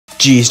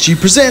GSG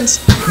presents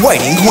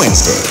Whiting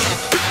Wednesday.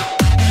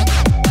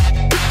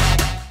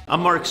 I'm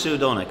Mark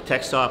Sudonik,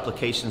 Textile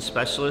Applications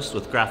Specialist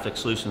with Graphic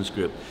Solutions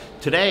Group.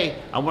 Today,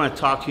 I want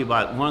to talk to you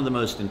about one of the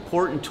most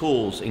important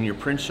tools in your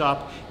print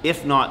shop,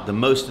 if not the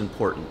most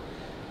important.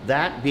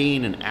 That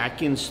being an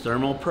Atkins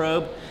Thermo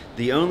Probe,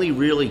 the only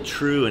really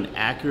true and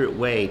accurate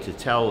way to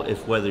tell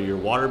if whether your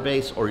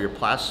water-based or your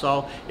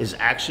plastisol is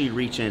actually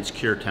reaching its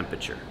cure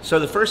temperature. So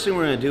the first thing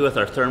we're going to do with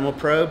our Thermo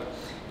Probe,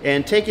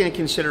 and take into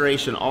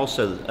consideration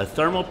also, a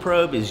Thermo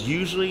Probe is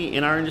usually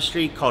in our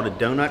industry called a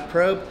donut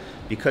probe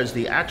because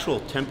the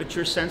actual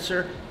temperature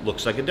sensor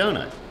looks like a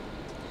donut.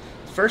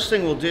 First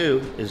thing we'll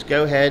do is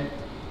go ahead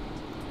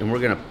and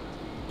we're going to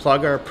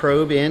plug our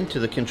probe into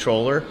the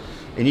controller,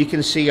 and you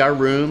can see our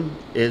room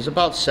is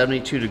about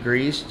 72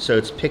 degrees, so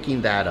it's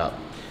picking that up.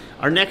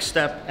 Our next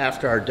step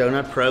after our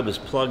donut probe is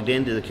plugged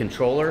into the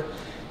controller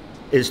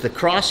is the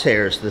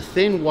crosshairs, the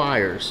thin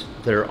wires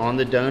that are on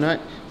the donut,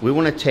 we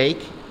want to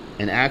take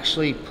and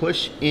actually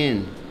push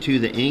in to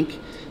the ink.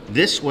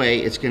 This way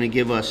it's going to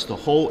give us the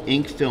whole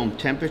ink film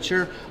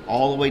temperature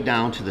all the way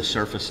down to the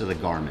surface of the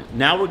garment.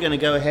 Now we're going to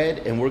go ahead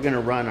and we're going to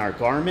run our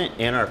garment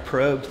and our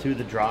probe through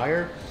the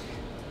dryer.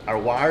 Our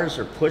wires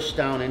are pushed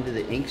down into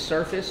the ink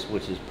surface,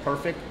 which is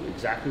perfect,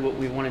 exactly what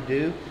we want to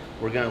do.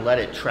 We're going to let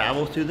it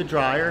travel through the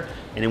dryer,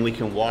 and then we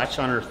can watch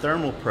on our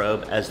thermal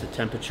probe as the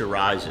temperature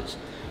rises.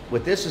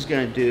 What this is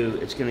going to do,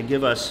 it's going to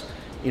give us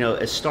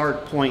a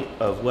start point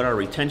of what our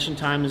retention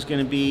time is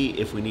going to be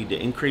if we need to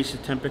increase the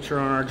temperature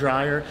on our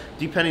dryer,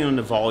 depending on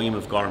the volume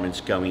of garments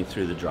going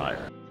through the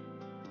dryer.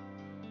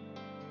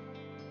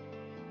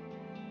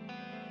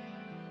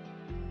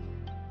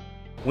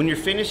 When you're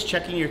finished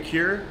checking your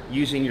cure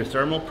using your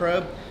thermal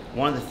probe,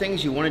 one of the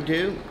things you want to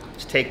do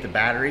is take the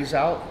batteries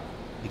out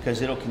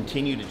because it'll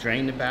continue to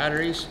drain the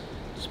batteries.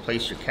 Just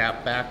place your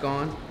cap back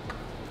on.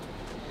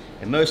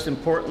 And most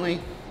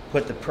importantly,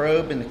 put the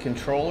probe in the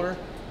controller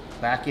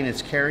back in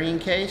its carrying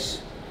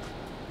case.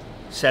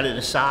 Set it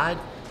aside.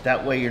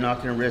 That way you're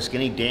not going to risk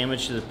any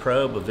damage to the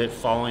probe of it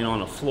falling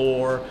on a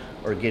floor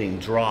or getting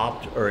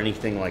dropped or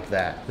anything like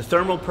that. The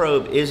thermal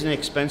probe is an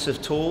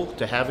expensive tool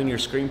to have in your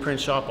screen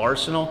print shop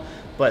arsenal,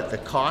 but the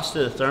cost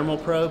of the thermal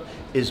probe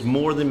is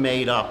more than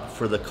made up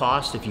for the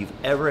cost if you've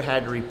ever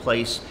had to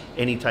replace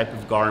any type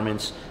of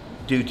garments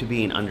due to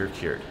being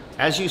undercured.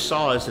 As you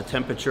saw, as the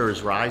temperature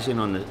is rising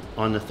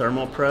on the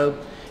thermal probe,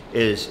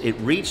 it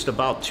reached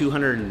about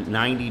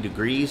 290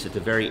 degrees at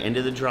the very end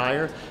of the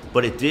dryer,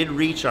 but it did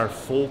reach our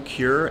full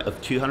cure of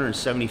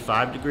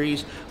 275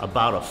 degrees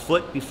about a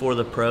foot before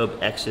the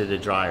probe exited the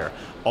dryer.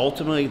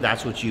 Ultimately,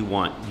 that's what you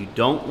want. You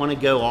don't want to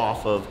go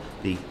off of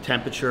the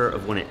temperature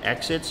of when it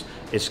exits.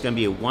 It's going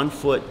to be 1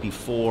 foot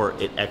before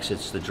it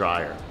exits the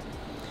dryer.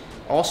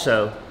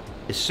 Also,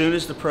 as soon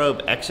as the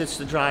probe exits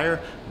the dryer,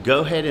 go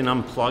ahead and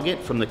unplug it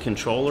from the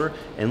controller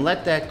and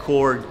let that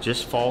cord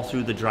just fall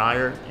through the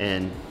dryer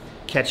and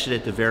catch it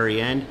at the very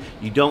end.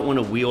 You don't want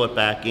to wheel it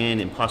back in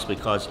and possibly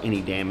cause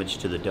any damage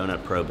to the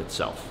donut probe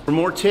itself. For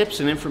more tips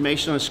and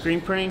information on screen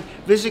printing,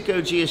 visit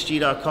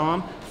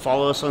GoGSG.com,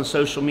 follow us on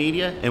social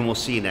media, and we'll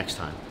see you next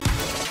time.